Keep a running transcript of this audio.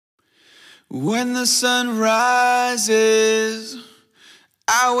When the sun rises,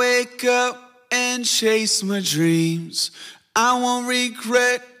 I wake up and chase my dreams. I won't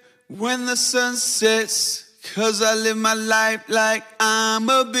regret when the sun sets, 'cause I live my life like I'm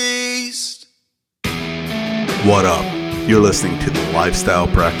a beast. What up? You're listening to the Lifestyle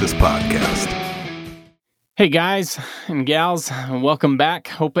Practice Podcast. Hey guys and gals, welcome back.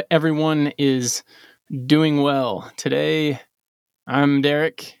 Hope everyone is doing well. Today, I'm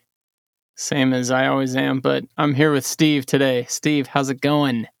Derek, same as I always am, but I'm here with Steve today. Steve, how's it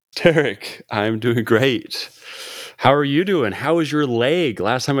going? Derek, I'm doing great. How are you doing? How is your leg?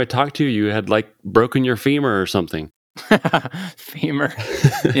 Last time I talked to you, you had like broken your femur or something. Femur.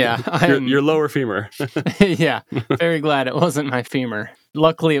 Yeah. Your lower femur. Yeah. Very glad it wasn't my femur.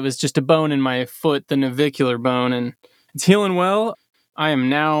 Luckily, it was just a bone in my foot, the navicular bone, and it's healing well. I am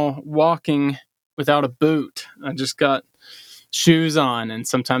now walking without a boot. I just got shoes on and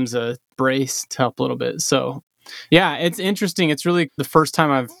sometimes a brace to help a little bit. So, yeah, it's interesting. It's really the first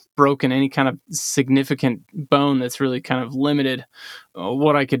time I've broken any kind of significant bone that's really kind of limited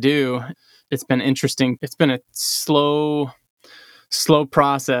what I could do. It's been interesting. It's been a slow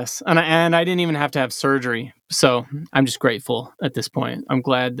process. And I didn't even have to have surgery. So I'm just grateful at this point. I'm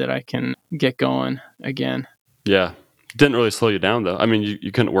glad that I can get going again. Yeah. Didn't really slow you down, though. I mean,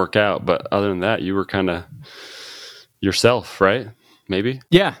 you couldn't work out, but other than that, you were kind of yourself, right? Maybe?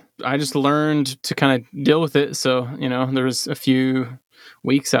 Yeah. I just learned to kind of deal with it. So, there was a few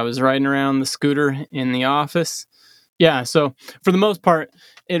weeks I was riding around the scooter in the office. Yeah. So for the most part,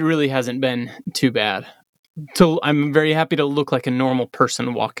 it really hasn't been too bad. So I'm very happy to look like a normal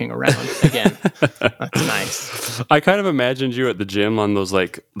person walking around again. That's nice. I kind of imagined you at the gym on those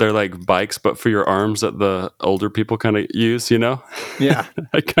they're like bikes, but for your arms that the older people kind of use, Yeah.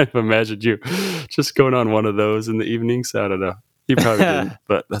 I kind of imagined you just going on one of those in the evenings. I don't know. You probably didn't,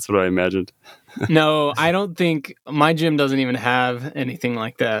 but that's what I imagined. No, I don't think my gym doesn't even have anything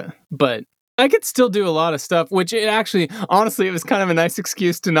like that, but I could still do a lot of stuff, which honestly, it was kind of a nice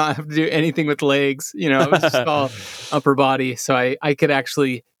excuse to not have to do anything with legs. It was just all upper body. So I could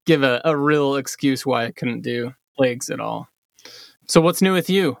actually give a real excuse why I couldn't do legs at all. So what's new with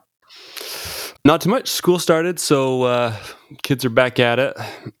you? Not too much. School started, so kids are back at it.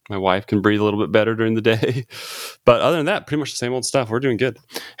 My wife can breathe a little bit better during the day. But other than that, pretty much the same old stuff. We're doing good.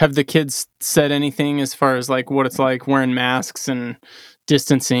 Have the kids said anything as far as like what it's like wearing masks and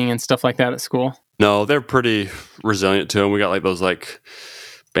distancing and stuff like that at school? No, they're pretty resilient to them. We got like those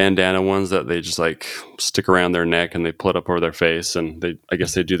bandana ones that they just stick around their neck and they pull it up over their face. And I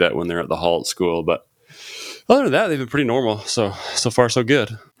guess they do that when they're at the hall at school. But other than that, they've been pretty normal. So far, so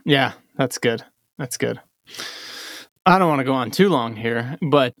good. Yeah, that's good. That's good. I don't want to go on too long here,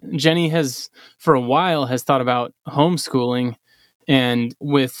 but Jenny has, for a while, thought about homeschooling. And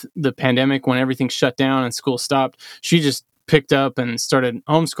with the pandemic, when everything shut down and school stopped, she just picked up and started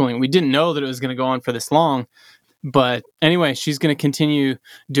homeschooling. We didn't know that it was going to go on for this long. But anyway, she's going to continue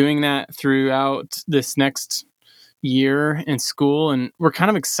doing that throughout this next year in school. And we're kind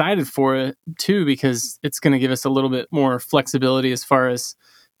of excited for it, too, because it's going to give us a little bit more flexibility as far as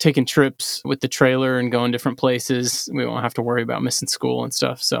taking trips with the trailer and going different places. We won't have to worry about missing school and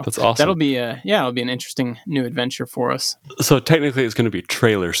stuff. So that's awesome. That'll be it'll be an interesting new adventure for us. So technically it's going to be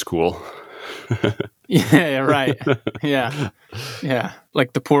trailer school. Yeah, right. Yeah.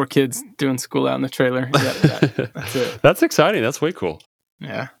 Like the poor kids doing school out in the trailer. Yeah, that's it. That's exciting. That's way cool.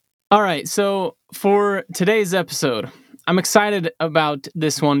 Yeah. All right. So for today's episode, I'm excited about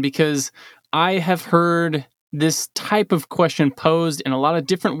this one because I have heard this type of question posed in a lot of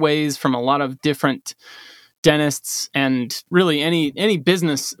different ways from a lot of different dentists and really any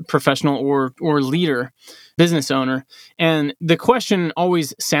business professional or leader, business owner. And the question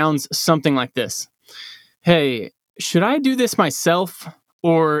always sounds something like this. Hey, should I do this myself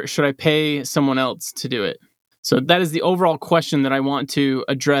or should I pay someone else to do it? So that is the overall question that I want to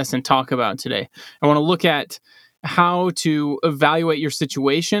address and talk about today. I want to look at how to evaluate your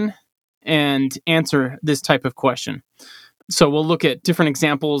situation and answer this type of question. So we'll look at different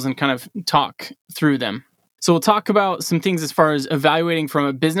examples and kind of talk through them. So we'll talk about some things as far as evaluating from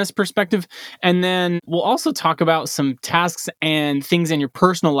a business perspective, and then we'll also talk about some tasks and things in your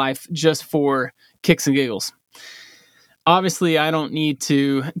personal life just for kicks and giggles. Obviously, I don't need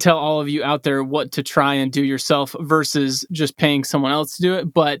to tell all of you out there what to try and do yourself versus just paying someone else to do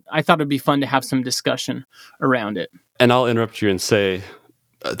it, but I thought it'd be fun to have some discussion around it. And I'll interrupt you and say,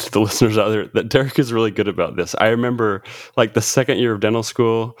 to the listeners out there, that Derek is really good about this. I remember the second year of dental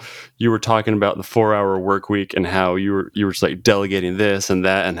school, you were talking about the 4-hour work week and how you were just delegating this and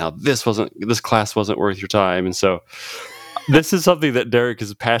that and how this class wasn't worth your time. And so This is something that Derek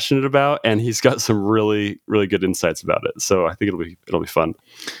is passionate about, and he's got some really, really good insights about it. So I think it'll be fun.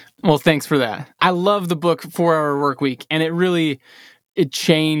 Well, thanks for that. I love the book 4 Hour Workweek, and it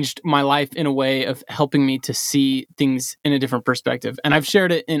changed my life in a way of helping me to see things in a different perspective. And I've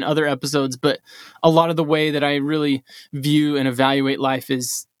shared it in other episodes, but a lot of the way that I really view and evaluate life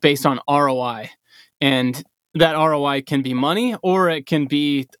is based on ROI. And that ROI can be money, or it can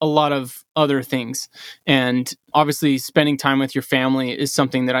be a lot of other things. And obviously, spending time with your family is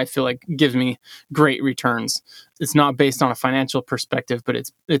something that I feel like gives me great returns. It's not based on a financial perspective, but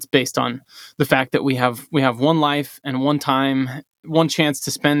it's based on the fact that we have one life and one time, one chance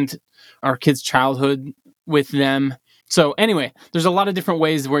to spend our kids' childhood with them. So anyway, there's a lot of different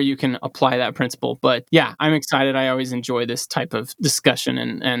ways where you can apply that principle. But yeah, I'm excited. I always enjoy this type of discussion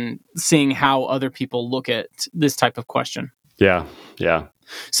and seeing how other people look at this type of question. Yeah.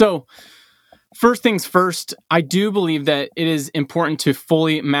 So first things first, I do believe that it is important to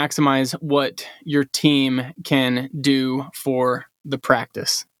fully maximize what your team can do for the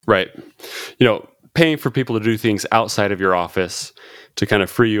practice. Right. Paying for people to do things outside of your office to kind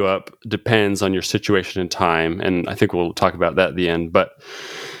of free you up depends on your situation and time. And I think we'll talk about that at the end. But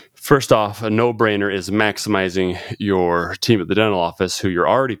first off, a no-brainer is maximizing your team at the dental office, who you're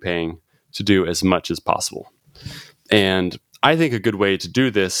already paying, to do as much as possible. And I think a good way to do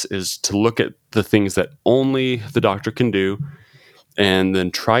this is to look at the things that only the doctor can do, and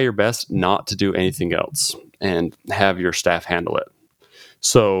then try your best not to do anything else and have your staff handle it.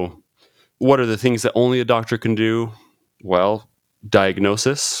 So what are the things that only a doctor can do? Well,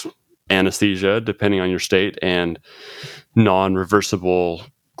 diagnosis, anesthesia, depending on your state, and non-reversible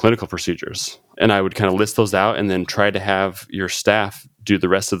clinical procedures. And I would kind of list those out and then try to have your staff do the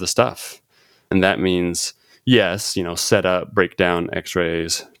rest of the stuff. And that means, yes, set up, break down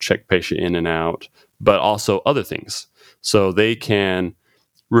x-rays, check patient in and out, but also other things. So they can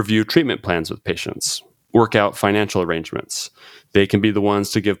review treatment plans with patients, work out financial arrangements. They can be the ones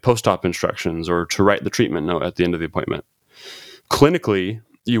to give post-op instructions or to write the treatment note at the end of the appointment. Clinically,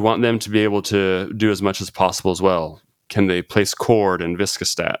 you want them to be able to do as much as possible as well. Can they place cord and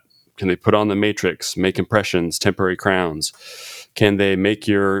viscostat? Can they put on the matrix, make impressions, temporary crowns? Can they make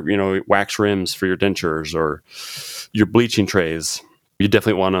your, wax rims for your dentures or your bleaching trays? You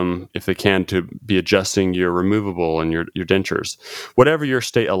definitely want them, if they can, to be adjusting your removable and your dentures. Whatever your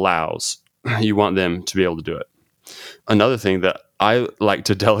state allows, you want them to be able to do it. Another thing that I like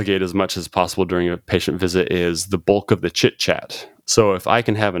to delegate as much as possible during a patient visit is the bulk of the chit chat. So if I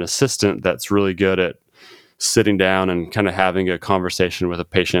can have an assistant that's really good at sitting down and kind of having a conversation with a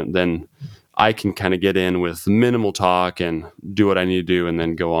patient, then I can kind of get in with minimal talk and do what I need to do and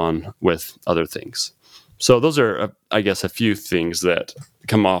then go on with other things. So those are, I guess, a few things that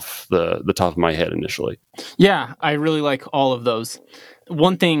come off the top of my head initially. Yeah, I really like all of those.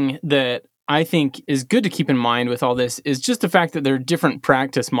 One thing that I think is good to keep in mind with all this is just the fact that there are different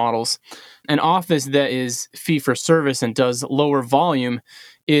practice models. An office that is fee-for-service and does lower volume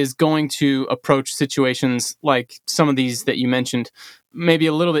is going to approach situations like some of these that you mentioned, maybe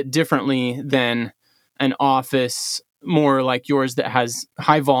a little bit differently than an office more like yours that has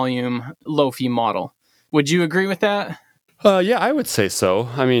high volume, low fee model. Would you agree with that? Yeah, I would say so.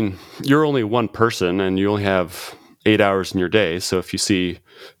 I mean, you're only one person and you only have 8 hours in your day. So if you see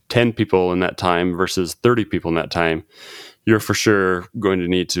 10 people in that time versus 30 people in that time, you're for sure going to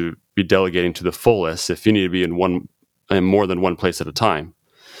need to be delegating to the fullest if you need to be in more than one place at a time.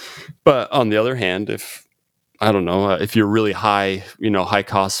 But on the other hand, if you're really high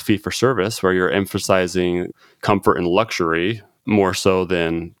cost fee for service where you're emphasizing comfort and luxury more so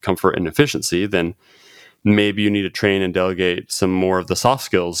than comfort and efficiency, then maybe you need to train and delegate some more of the soft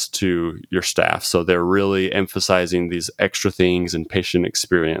skills to your staff. So they're really emphasizing these extra things and patient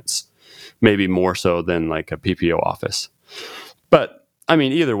experience, maybe more so than like a PPO office. But I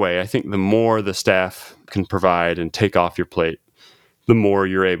mean, either way, I think the more the staff can provide and take off your plate, the more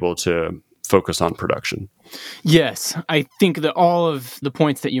you're able to focus on production. Yes, I think that all of the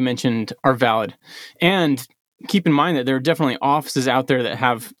points that you mentioned are valid. And keep in mind that there are definitely offices out there that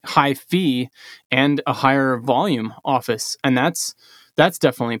have high fee and a higher volume office. And that's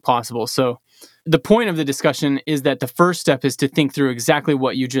definitely possible. So the point of the discussion is that the first step is to think through exactly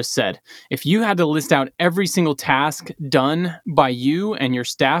what you just said. If you had to list out every single task done by you and your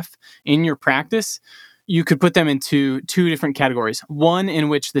staff in your practice, you could put them into two different categories. One in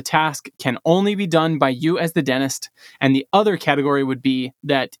which the task can only be done by you as the dentist, and the other category would be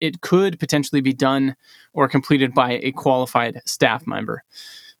that it could potentially be done or completed by a qualified staff member.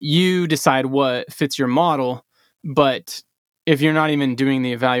 You decide what fits your model, but if you're not even doing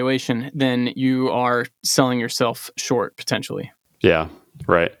the evaluation, then you are selling yourself short potentially. Yeah,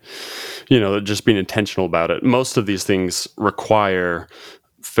 right. Just being intentional about it. Most of these things require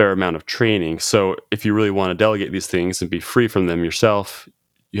a fair amount of training. So if you really want to delegate these things and be free from them yourself,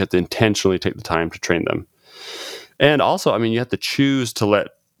 you have to intentionally take the time to train them. And also, you have to choose to let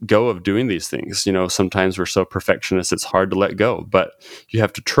go of doing these things. Sometimes we're so perfectionist, it's hard to let go, but you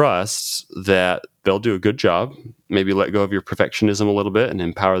have to trust that they'll do a good job. Maybe let go of your perfectionism a little bit and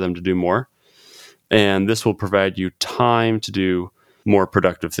empower them to do more. And this will provide you time to do more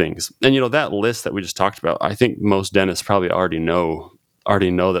productive things. And that list that we just talked about, I think most dentists probably already know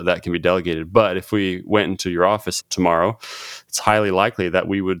that can be delegated. But if we went into your office tomorrow, it's highly likely that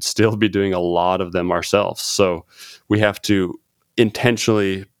we would still be doing a lot of them ourselves. So we have to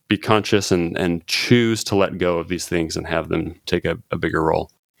intentionally be conscious and choose to let go of these things and have them take a bigger role.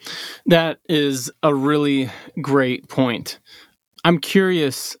 That is a really great point. I'm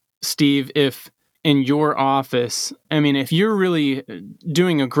curious, Steve, if in your office, if you're really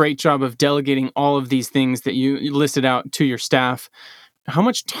doing a great job of delegating all of these things that you listed out to your staff, how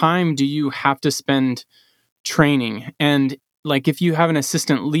much time do you have to spend training? And if you have an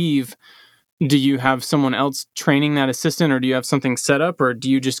assistant leave, do you have someone else training that assistant, or do you have something set up, or do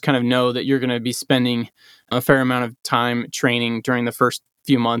you just kind of know that you're going to be spending a fair amount of time training during the first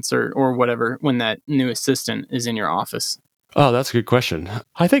few months or whatever when that new assistant is in your office? Oh, that's a good question.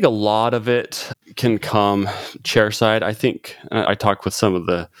 I think a lot of it can come chairside. I think I talked with some of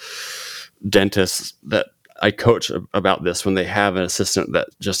the dentists that I coach about this when they have an assistant that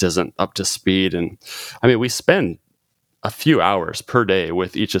just isn't up to speed. And we spend a few hours per day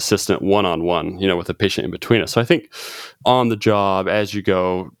with each assistant one-on-one, with a patient in between us. So I think on the job, as you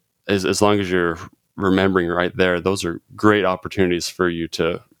go, as long as you're remembering right there, those are great opportunities for you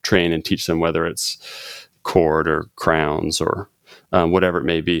to train and teach them, whether it's cord or crowns or whatever it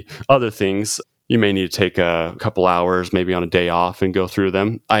may be. Other things, you may need to take a couple hours, maybe on a day off, and go through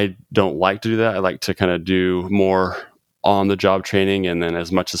them. I don't like to do that. I like to kind of do more on-the-job training, and then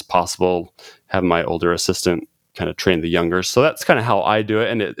as much as possible, have my older assistant kind of train the younger. So that's kind of how I do it,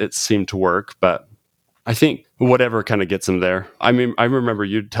 and it seemed to work. But I think whatever kind of gets them there. I remember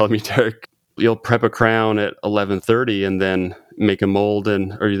you telling me, Derek, you'll prep a crown at 11:30 and then make a mold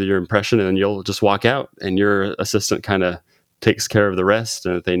or either your impression, and then you'll just walk out, and your assistant kind of takes care of the rest.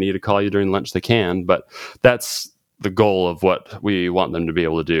 And if they need to call you during lunch, they can. But that's the goal of what we want them to be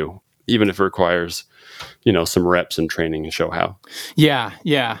able to do, even if it requires, some reps and training to show how.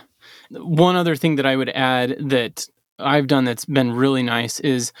 Yeah. One other thing that I would add that I've done that's been really nice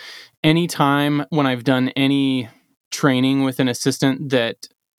is anytime when I've done any training with an assistant that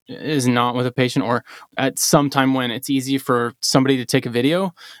is not with a patient, or at some time when it's easy for somebody to take a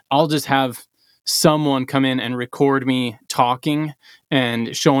video, I'll just have someone come in and record me talking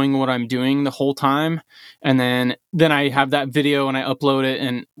and showing what I'm doing the whole time. And then I have that video and I upload it,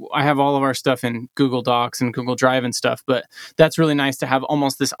 and I have all of our stuff in Google Docs and Google Drive and stuff. But that's really nice to have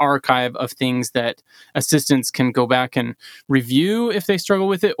almost this archive of things that assistants can go back and review if they struggle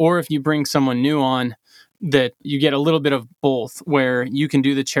with it, or if you bring someone new on, that you get a little bit of both, where you can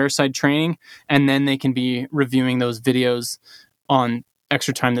do the chairside training and then they can be reviewing those videos on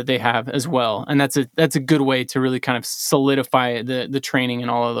extra time that they have as well. And that's a good way to really kind of solidify the training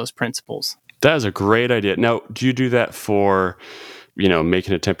and all of those principles. That is a great idea. Now, do you do that for,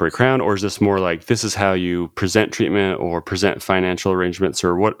 making a temporary crown, or is this more like this is how you present treatment or present financial arrangements,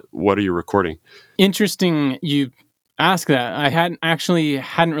 or what are you recording? Interesting you ask that. I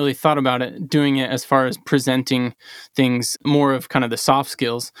hadn't really thought about it, doing it as far as presenting things, more of kind of the soft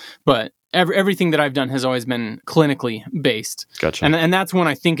skills, but everything that I've done has always been clinically based. Gotcha. And that's when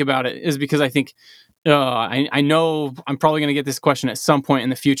I think about it, is because I think, I know I'm probably going to get this question at some point in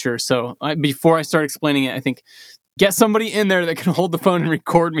the future. So before I start explaining it, I think get somebody in there that can hold the phone and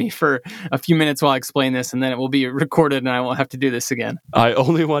record me for a few minutes while I explain this, and then it will be recorded and I won't have to do this again. I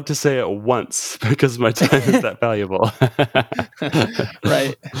only want to say it once because my time is that valuable.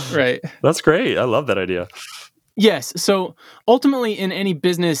 Right. That's great. I love that idea. Yes. So ultimately, in any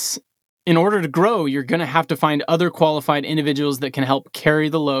business, in order to grow, you're going to have to find other qualified individuals that can help carry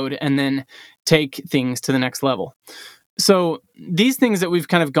the load and then take things to the next level. So these things that we've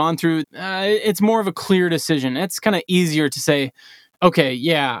kind of gone through, it's more of a clear decision. It's kind of easier to say, okay,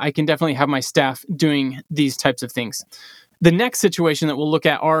 yeah, I can definitely have my staff doing these types of things. The next situation that we'll look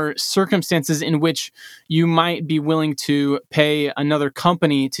at are circumstances in which you might be willing to pay another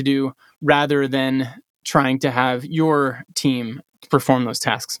company to do, rather than trying to have your team perform those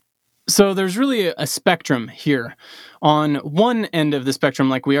tasks. So there's really a spectrum here. On one end of the spectrum,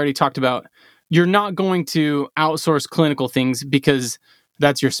 like we already talked about, you're not going to outsource clinical things because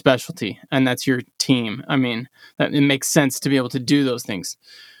that's your specialty and that's your team. I mean, that it makes sense to be able to do those things.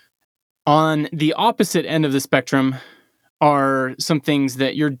 On the opposite end of the spectrum are some things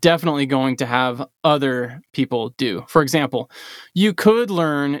that you're definitely going to have other people do. For example, you could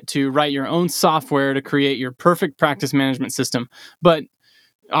learn to write your own software to create your perfect practice management system, but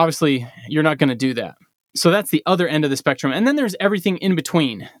obviously you're not going to do that. So that's the other end of the spectrum. And then there's everything in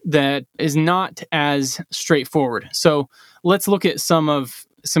between that is not as straightforward. So let's look at some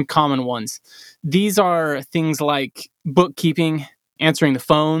common ones. These are things like bookkeeping, answering the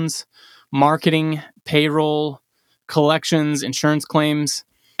phones, marketing, payroll, collections, insurance claims.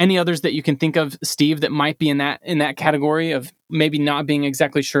 Any others that you can think of, Steve, that might be in that category of maybe not being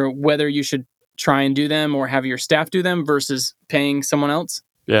exactly sure whether you should try and do them or have your staff do them versus paying someone else?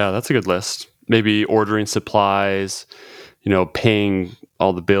 Yeah, that's a good list. Maybe ordering supplies, paying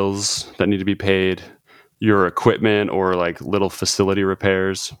all the bills that need to be paid, your equipment or like little facility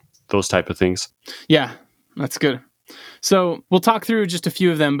repairs, those type of things. Yeah, that's good. So we'll talk through just a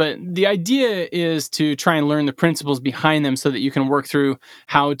few of them, but the idea is to try and learn the principles behind them so that you can work through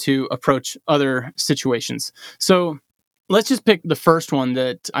how to approach other situations. So let's just pick the first one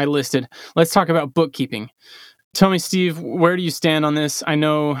that I listed. Let's talk about bookkeeping. Tell me, Steve, where do you stand on this? I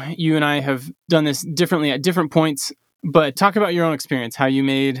know you and I have done this differently at different points, but talk about your own experience, how you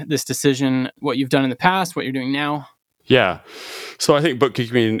made this decision, what you've done in the past, what you're doing now. Yeah. So I think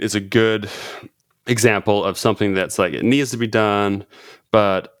bookkeeping is a good example of something that's like it needs to be done,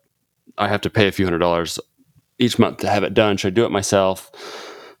 but I have to pay a few $100s each month to have it done. Should I do it myself?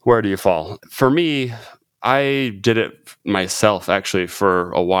 Where do you fall? For me, I did it myself actually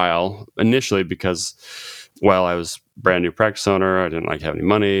for a while, initially because, well, I was brand new practice owner. I didn't like have any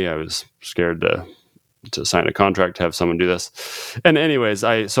money. I was scared to sign a contract to have someone do this. And anyways,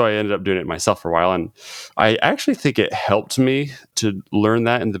 I ended up doing it myself for a while. And I actually think it helped me to learn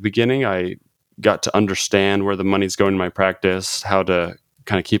that in the beginning. I got to understand where the money's going in my practice, how to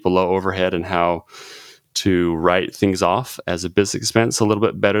kind of keep a low overhead and how to write things off as a business expense a little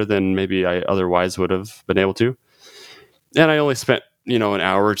bit better than maybe I otherwise would have been able to. And I only spent, an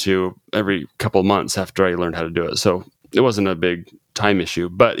hour or two every couple of months after I learned how to do it. So it wasn't a big time issue,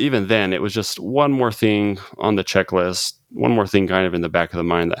 but even then it was just one more thing on the checklist, one more thing kind of in the back of the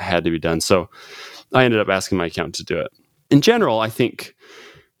mind that had to be done. So I ended up asking my accountant to do it. In general, I think,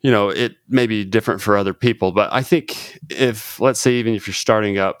 it may be different for other people, but I think let's say, even if you're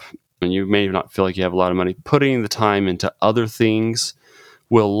starting up and you may not feel like you have a lot of money, putting the time into other things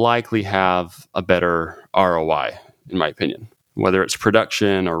will likely have a better ROI, in my opinion, whether it's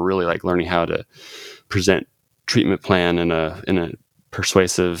production or really like learning how to present treatment plan in a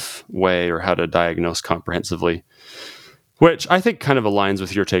persuasive way or how to diagnose comprehensively, which I think kind of aligns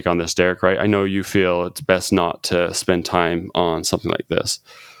with your take on this, Derek, right? I know you feel it's best not to spend time on something like this.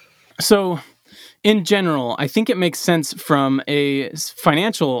 So in general, I think it makes sense from a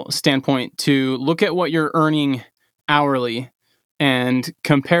financial standpoint to look at what you're earning hourly and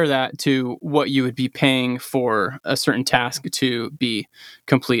compare that to what you would be paying for a certain task to be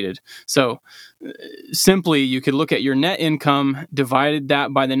completed. So simply, you could look at your net income, divided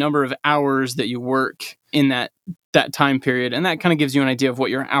that by the number of hours that you work in that time period, and that kind of gives you an idea of what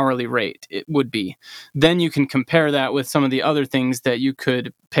your hourly rate it would be. Then you can compare that with some of the other things that you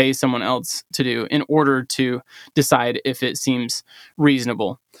could pay someone else to do in order to decide if it seems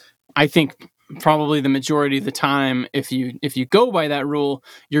reasonable. I think probably the majority of the time, if you go by that rule,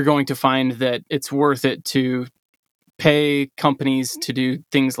 you're going to find that it's worth it to pay companies to do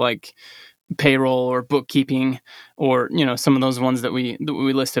things like payroll or bookkeeping or some of those ones that we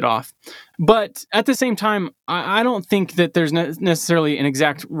listed off. But at the same time, I don't think that there's necessarily an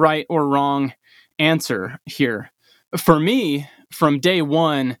exact right or wrong answer here. For me, from day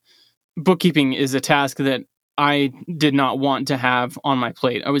one, bookkeeping is a task that I did not want to have on my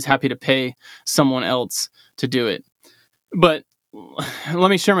plate. I was happy to pay someone else to do it. But let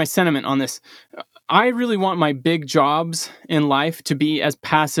me share my sentiment on this. I really want my big jobs in life to be as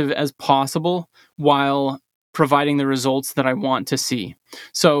passive as possible while providing the results that I want to see.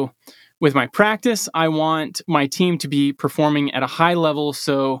 So with my practice, I want my team to be performing at a high level,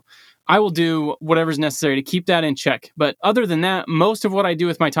 so I will do whatever's necessary to keep that in check. But other than that, most of what I do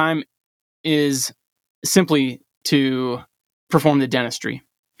with my time is simply to perform the dentistry.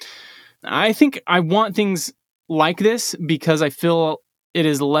 I think I want things like this because I feel it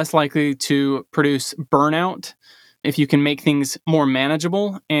is less likely to produce burnout if you can make things more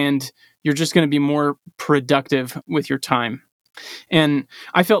manageable, and you're just going to be more productive with your time. And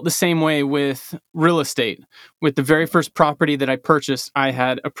I felt the same way with real estate. With the very first property that I purchased, I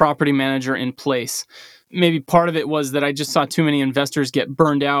had a property manager in place. Maybe part of it was that I just saw too many investors get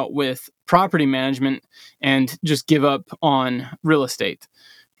burned out with property management and just give up on real estate.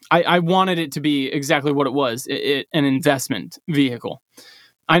 I wanted it to be exactly what it was, an investment vehicle.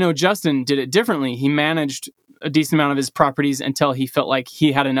 I know Justin did it differently. He managed a decent amount of his properties until he felt like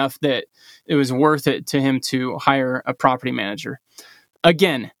he had enough that it was worth it to him to hire a property manager.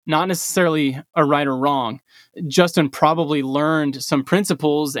 Again, not necessarily a right or wrong. Justin probably learned some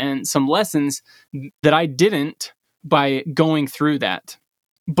principles and some lessons that I didn't by going through that.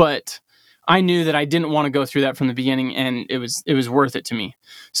 But I knew that I didn't want to go through that from the beginning, and it was worth it to me.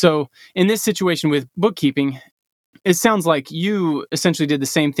 So in this situation with bookkeeping, it sounds like you essentially did the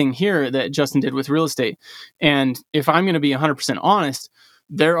same thing here that Justin did with real estate. And if I'm going to be 100% honest,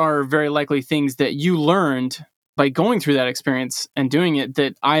 there are very likely things that you learned by going through that experience and doing it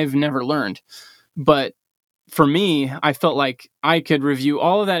that I've never learned. But for me, I felt like I could review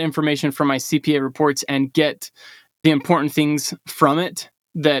all of that information from my CPA reports and get the important things from it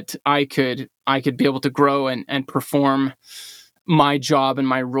that I could be able to grow and perform my job and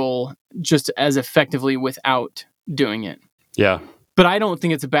my role just as effectively without doing it. Yeah. But I don't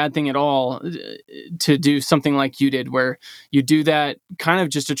think it's a bad thing at all to do something like you did, where you do that kind of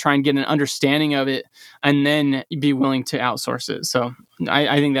just to try and get an understanding of it and then be willing to outsource it. So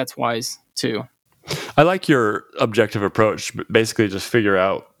I think that's wise too. I like your objective approach. Basically, just figure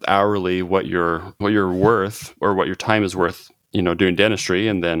out hourly what you're worth or what your time is worth, doing dentistry,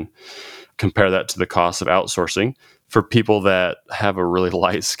 and then compare that to the cost of outsourcing. For people that have a really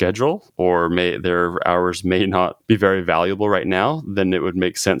light schedule or their hours may not be very valuable right now, then it would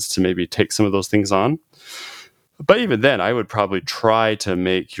make sense to maybe take some of those things on. But even then, I would probably try to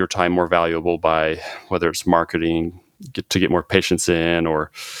make your time more valuable by whether it's marketing, to get more patients in,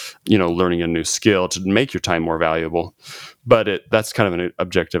 or learning a new skill to make your time more valuable. But that's kind of an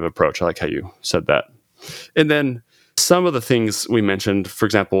objective approach. I like how you said that. And then some of the things we mentioned, for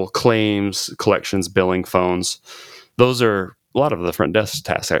example, claims, collections, billing, phones, those are a lot of the front desk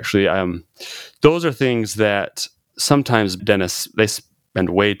tasks, actually. Those are things that sometimes dentists, they spend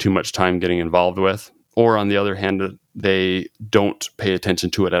way too much time getting involved with. Or on the other hand, they don't pay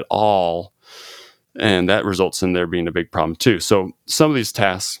attention to it at all. And that results in there being a big problem too. So some of these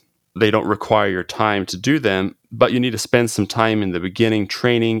tasks, they don't require your time to do them, but you need to spend some time in the beginning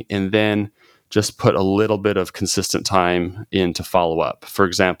training and then just put a little bit of consistent time in to follow up. For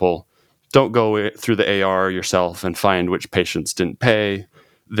example, don't go through the AR yourself and find which patients didn't pay,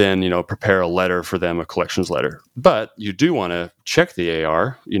 then, prepare a letter for them, a collections letter. But you do want to check the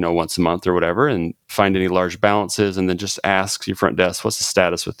AR, once a month or whatever, and find any large balances, and then just ask your front desk, what's the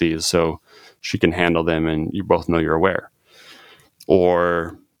status with these? So she can handle them and you both know you're aware.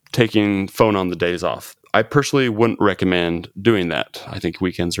 Or taking phone on the days off. I personally wouldn't recommend doing that. I think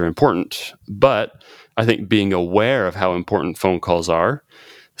weekends are important, but I think being aware of how important phone calls are,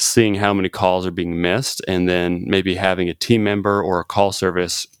 seeing how many calls are being missed, and then maybe having a team member or a call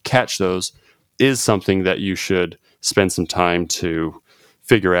service catch those is something that you should spend some time to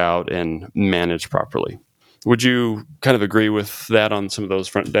figure out and manage properly. Would you kind of agree with that on some of those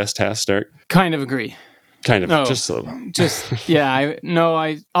front desk tasks, Derek? Kind of agree. Kind of, no, just a little. Yeah.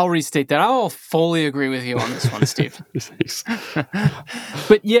 I'll restate that. I'll fully agree with you on this one, Steve.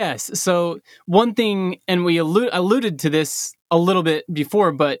 But yes, so one thing, and we alluded to this a little bit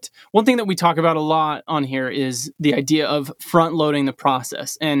before, but one thing that we talk about a lot on here is the idea of front loading the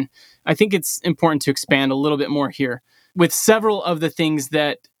process. And I think it's important to expand a little bit more here. With several of the things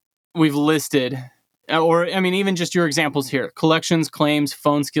that we've listed, or even just your examples here, collections, claims,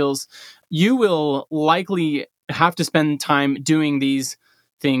 phone skills, you will likely have to spend time doing these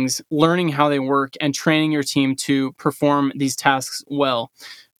things, learning how they work, and training your team to perform these tasks well.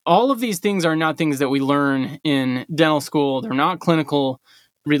 All of these things are not things that we learn in dental school. They're not clinical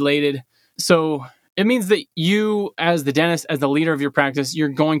related. So it means that you, as the dentist, as the leader of your practice, you're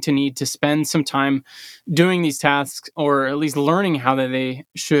going to need to spend some time doing these tasks, or at least learning how they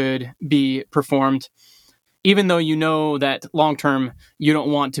should be performed, even though you know that long-term you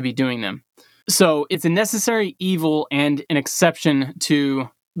don't want to be doing them. So it's a necessary evil and an exception to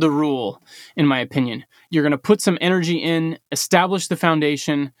the rule, in my opinion. You're going to put some energy in, establish the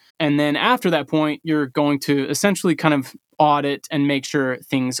foundation, and then after that point, you're going to essentially kind of audit and make sure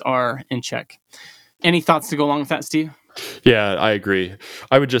things are in check. Any thoughts to go along with that, Steve? Yeah, I agree.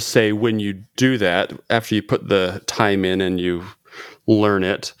 I would just say when you do that, after you put the time in and you learn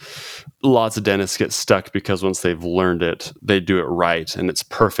it, lots of dentists get stuck because once they've learned it, they do it right and it's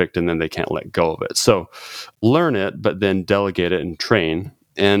perfect, and then they can't let go of it. So learn it, but then delegate it and train.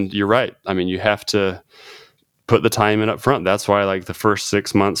 And you're right. I mean, you have to put the time in up front. That's why like the first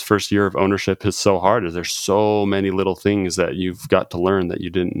 6 months, first year of ownership is so hard, is there's so many little things that you've got to learn that you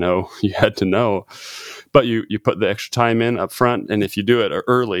didn't know you had to know. But you put the extra time in up front, and if you do it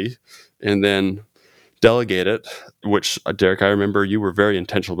early and then delegate it, which Derek, I remember you were very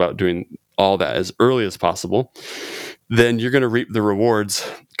intentional about doing all that as early as possible, then you're going to reap the rewards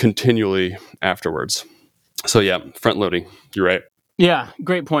continually afterwards. So yeah, front loading. You're right. Yeah,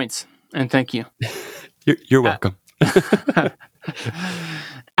 great points. And thank you. You're welcome.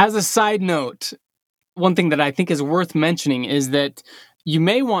 As a side note, one thing that I think is worth mentioning is that you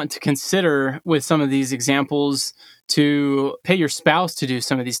may want to consider with some of these examples to pay your spouse to do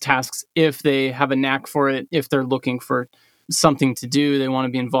some of these tasks if they have a knack for it, if they're looking for something to do, they want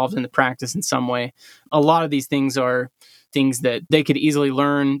to be involved in the practice in some way. A lot of these things are things that they could easily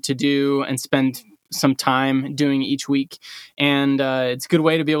learn to do and spend some time doing each week. And it's a good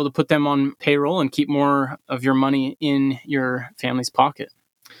way to be able to put them on payroll and keep more of your money in your family's pocket.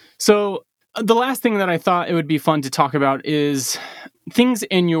 So the last thing that I thought it would be fun to talk about is things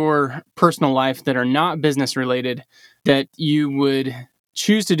in your personal life that are not business related that you would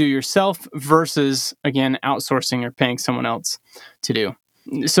choose to do yourself versus, again, outsourcing or paying someone else to do.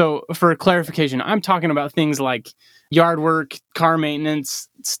 So for clarification, I'm talking about things like yard work, car maintenance,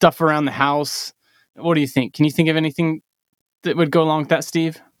 stuff around the house. What do you think? Can you think of anything that would go along with that,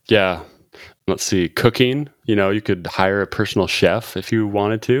 Steve? Yeah. Let's see. Cooking. You could hire a personal chef if you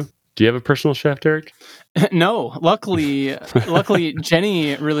wanted to. Do you have a personal chef, Derek? No. Luckily,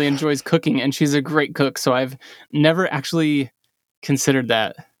 Jenny really enjoys cooking, and she's a great cook. So I've never actually considered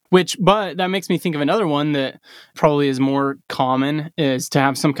that. But that makes me think of another one that probably is more common, is to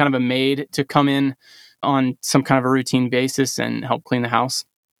have some kind of a maid to come in on some kind of a routine basis and help clean the house.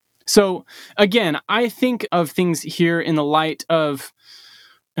 So again, I think of things here in the light of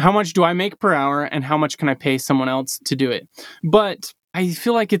how much do I make per hour and how much can I pay someone else to do it. But I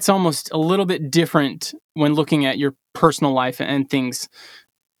feel like it's almost a little bit different when looking at your personal life and things.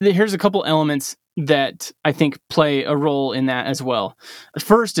 Here's a couple elements that I think play a role in that as well.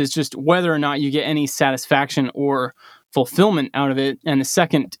 First is just whether or not you get any satisfaction or fulfillment out of it. And the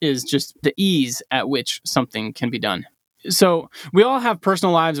second is just the ease at which something can be done. So we all have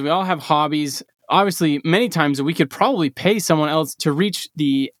personal lives. We all have hobbies. Obviously, many times we could probably pay someone else to reach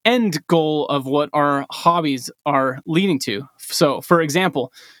the end goal of what our hobbies are leading to. So, for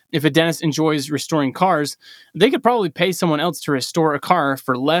example, if a dentist enjoys restoring cars, they could probably pay someone else to restore a car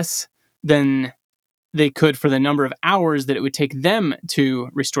for less than they could for the number of hours that it would take them to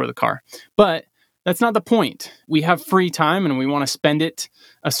restore the car. But that's not the point. We have free time and we want to spend it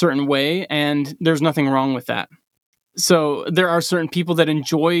a certain way, and there's nothing wrong with that. So there are certain people that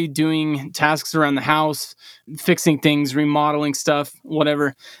enjoy doing tasks around the house, fixing things, remodeling stuff,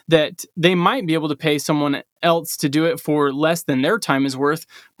 whatever, that they might be able to pay someone else to do it for less than their time is worth.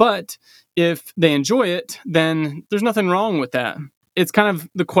 But if they enjoy it, then there's nothing wrong with that. It's kind of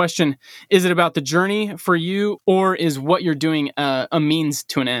the question, is it about the journey for you, or is what you're doing a means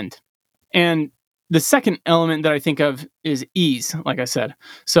to an end? And the second element that I think of is ease, like I said.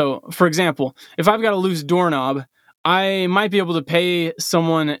 So, for example, if I've got a loose doorknob, I might be able to pay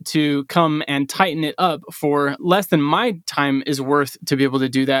someone to come and tighten it up for less than my time is worth to be able to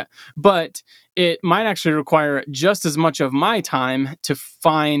do that. But it might actually require just as much of my time to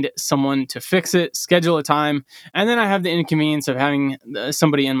find someone to fix it, schedule a time, and then I have the inconvenience of having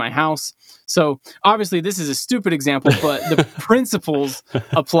somebody in my house. So obviously this is a stupid example, but the principles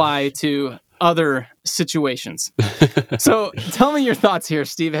apply to other situations. So tell me your thoughts here,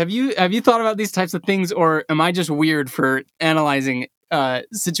 Steve. Have you thought about these types of things, or am I just weird for analyzing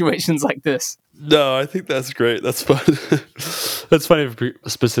situations like this? No, I think that's great. That's fun. That's funny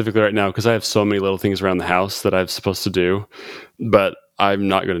specifically right now because I have so many little things around the house that I'm supposed to do, but I'm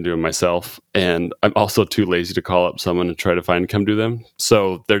not going to do them myself. And I'm also too lazy to call up someone and try to come do them.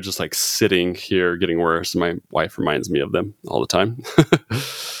 So they're just like sitting here getting worse. My wife reminds me of them all the time.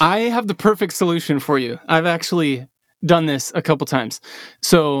 I have the perfect solution for you. I've actually done this a couple times.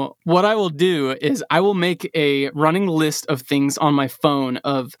 So what I will do is I will make a running list of things on my phone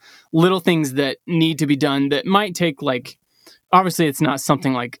of little things that need to be done that might take obviously it's not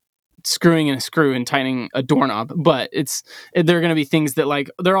something like screwing in a screw and tightening a doorknob, but they're going to be things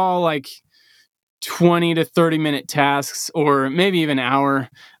that they're all 20 to 30 minute tasks, or maybe even an hour.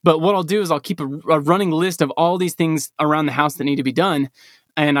 But what I'll do is I'll keep a running list of all these things around the house that need to be done.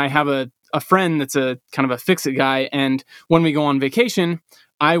 And I have a friend that's a kind of a fix-it guy. And when we go on vacation,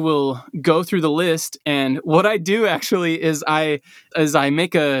 I will go through the list, and what I do actually is I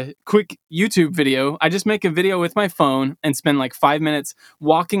make a quick YouTube video. I just make a video with my phone and spend like 5 minutes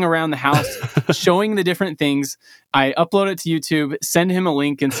walking around the house showing the different things. I upload it to YouTube, send him a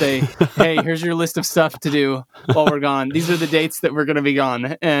link and say, hey, here's your list of stuff to do while we're gone. These are the dates that we're going to be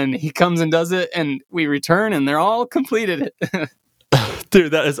gone. And he comes and does it, and we return, and they're all completed.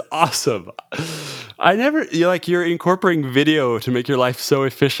 Dude, that is awesome. You're incorporating video to make your life so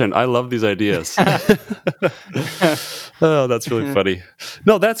efficient. I love these ideas. Oh, that's really funny.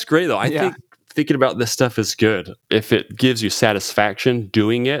 No, that's great though. I think thinking about this stuff is good. If it gives you satisfaction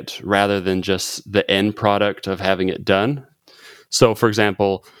doing it rather than just the end product of having it done. So for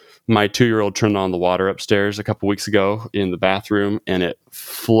example, my 2-year-old turned on the water upstairs a couple weeks ago in the bathroom, and it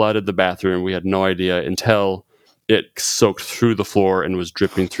flooded the bathroom. We had no idea until it soaked through the floor and was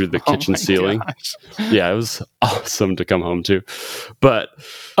dripping through the kitchen ceiling. Gosh. Yeah, it was awesome to come home to. But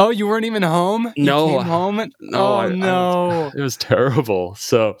oh, you weren't even home? No. You came home? No. It was terrible.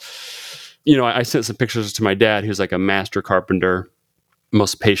 So, I sent some pictures to my dad, who's like a master carpenter,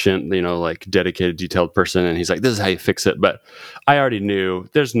 most patient, like dedicated, detailed person. And he's like, this is how you fix it. But I already knew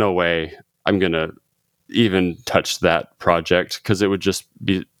there's no way I'm going to even touch that project because it would just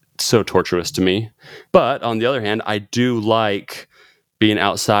be so torturous to me. But on the other hand, I do like being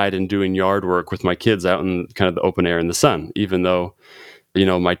outside and doing yard work with my kids out in kind of the open air in the sun, even though,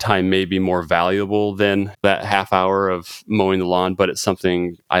 my time may be more valuable than that half hour of mowing the lawn, but it's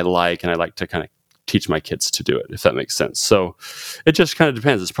something I like, and I like to kind of teach my kids to do it, if that makes sense. So it just kind of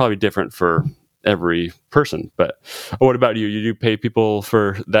depends. It's probably different for every person. But what about you? You do pay people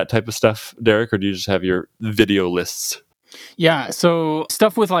for that type of stuff, Derek, or do you just have your video lists? Yeah, so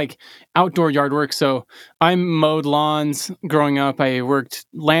stuff with like outdoor yard work. So I mowed lawns growing up. I worked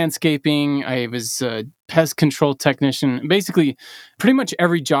landscaping. I was a pest control technician. Basically, pretty much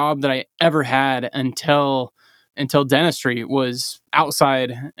every job that I ever had until dentistry was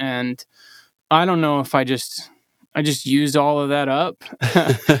outside. And I don't know if I just used all of that up.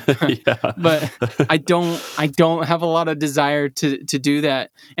 Yeah. But I don't have a lot of desire to do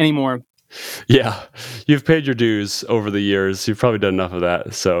that anymore. Yeah, you've paid your dues over the years. You've probably done enough of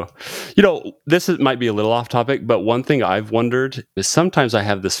that. So, might be a little off topic, but one thing I've wondered is sometimes I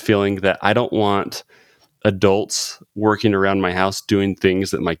have this feeling that I don't want adults working around my house doing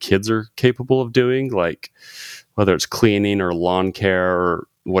things that my kids are capable of doing, like whether it's cleaning or lawn care or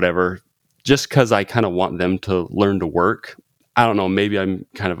whatever, just because I kind of want them to learn to work. I don't know, maybe I'm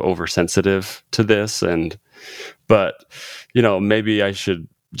kind of oversensitive to this, but maybe I should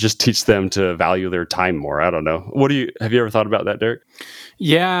just teach them to value their time more. I don't know. Have you ever thought about that, Derek?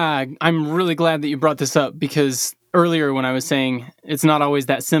 Yeah, I'm really glad that you brought this up, because earlier when I was saying it's not always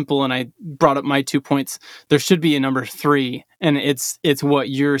that simple and I brought up my 2 points, there should be a number 3, and it's what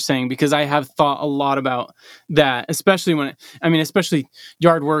you're saying, because I have thought a lot about that, especially especially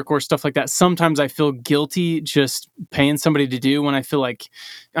yard work or stuff like that. Sometimes I feel guilty just paying somebody to do when I feel like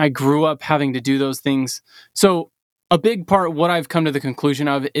I grew up having to do those things. So a big part, what I've come to the conclusion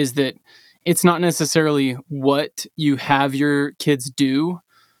of, is that it's not necessarily what you have your kids do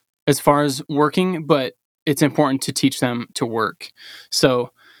as far as working, but it's important to teach them to work.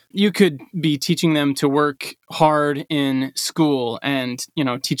 So you could be teaching them to work hard in school and,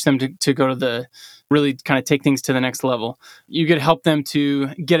 teach them to go to really kind of take things to the next level. You could help them to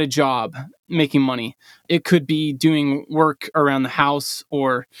get a job making money. It could be doing work around the house,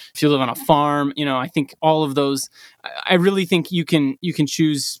 or if you live on a farm, I think all of those, I really think you can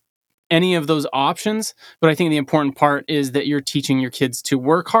choose any of those options, but I think the important part is that you're teaching your kids to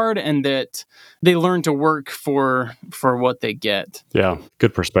work hard and that they learn to work for what they get. Yeah,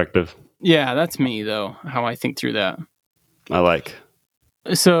 good perspective. Yeah, that's me though, how I think through that. I like.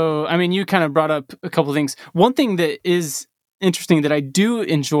 So, you kind of brought up a couple of things. One thing that is interesting that I do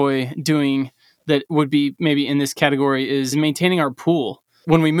enjoy doing that would be maybe in this category is maintaining our pool.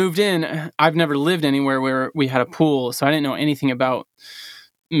 When we moved in, I've never lived anywhere where we had a pool, so I didn't know anything about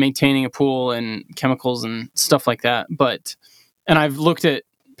maintaining a pool and chemicals and stuff like that. And I've looked at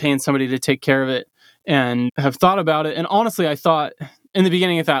paying somebody to take care of it and have thought about it. And honestly, I thought in the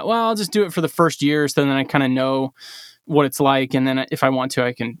beginning, well, I'll just do it for the first year, so then I kind of know what it's like, and then if I want to,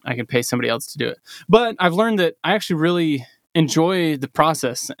 I can pay somebody else to do it. But I've learned that I actually really enjoy the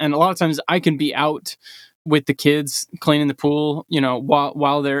process, and a lot of times I can be out with the kids cleaning the pool,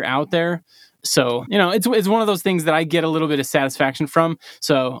 while they're out there. So, it's one of those things that I get a little bit of satisfaction from,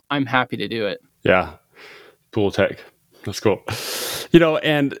 so I'm happy to do it. Yeah. Pool tech. That's cool.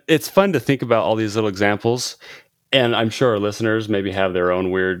 And it's fun to think about all these little examples, and I'm sure our listeners maybe have their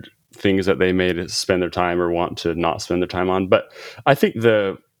own weird things that they may spend their time or want to not spend their time on. But I think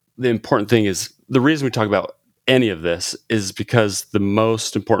the important thing is, the reason we talk about any of this is because the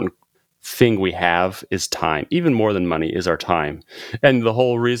most important thing we have is time. Even more than money is our time. And the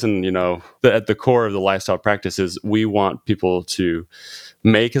whole reason, that at the core of the lifestyle practice is we want people to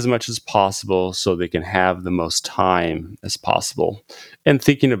make as much as possible so they can have the most time as possible. And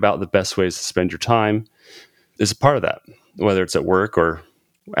thinking about the best ways to spend your time is a part of that, whether it's at work or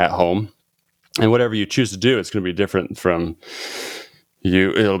at home. And whatever you choose to do, it's going to be different from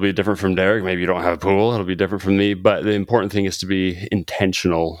you. It'll be different from Derek. Maybe you don't have a pool. It'll be different from me. But the important thing is to be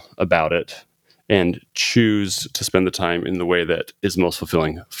intentional about it and choose to spend the time in the way that is most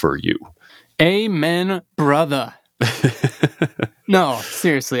fulfilling for you. Amen, brother. No,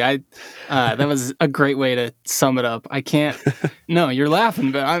 seriously, that was a great way to sum it up. I can't. No, you're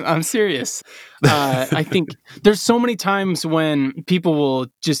laughing, but I'm serious. I think there's so many times when people will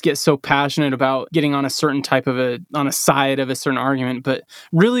just get so passionate about getting on a certain type of on a side of a certain argument, but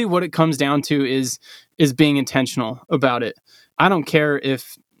really, what it comes down to is being intentional about it. I don't care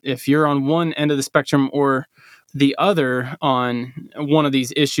if you're on one end of the spectrum or the other on one of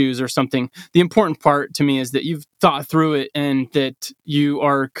these issues or something. The important part to me is that you've thought through it and that you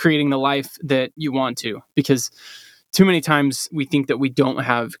are creating the life that you want to, because too many times we think that we don't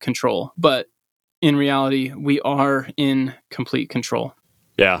have control, but in reality, we are in complete control.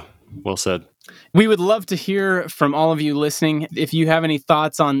 Yeah, well said. We would love to hear from all of you listening. If you have any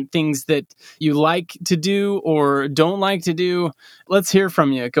thoughts on things that you like to do or don't like to do, let's hear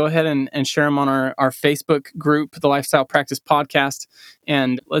from you. Go ahead and share them on our Facebook group, the Lifestyle Practice Podcast,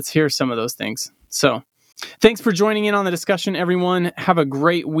 and let's hear some of those things. So thanks for joining in on the discussion, everyone. Have a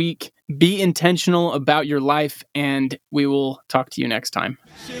great week. Be intentional about your life, and we will talk to you next time.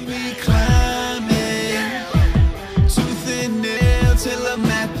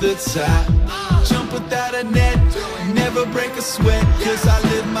 The top, jump without a net, never break a sweat, 'cause I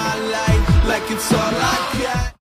live my life like it's all I got.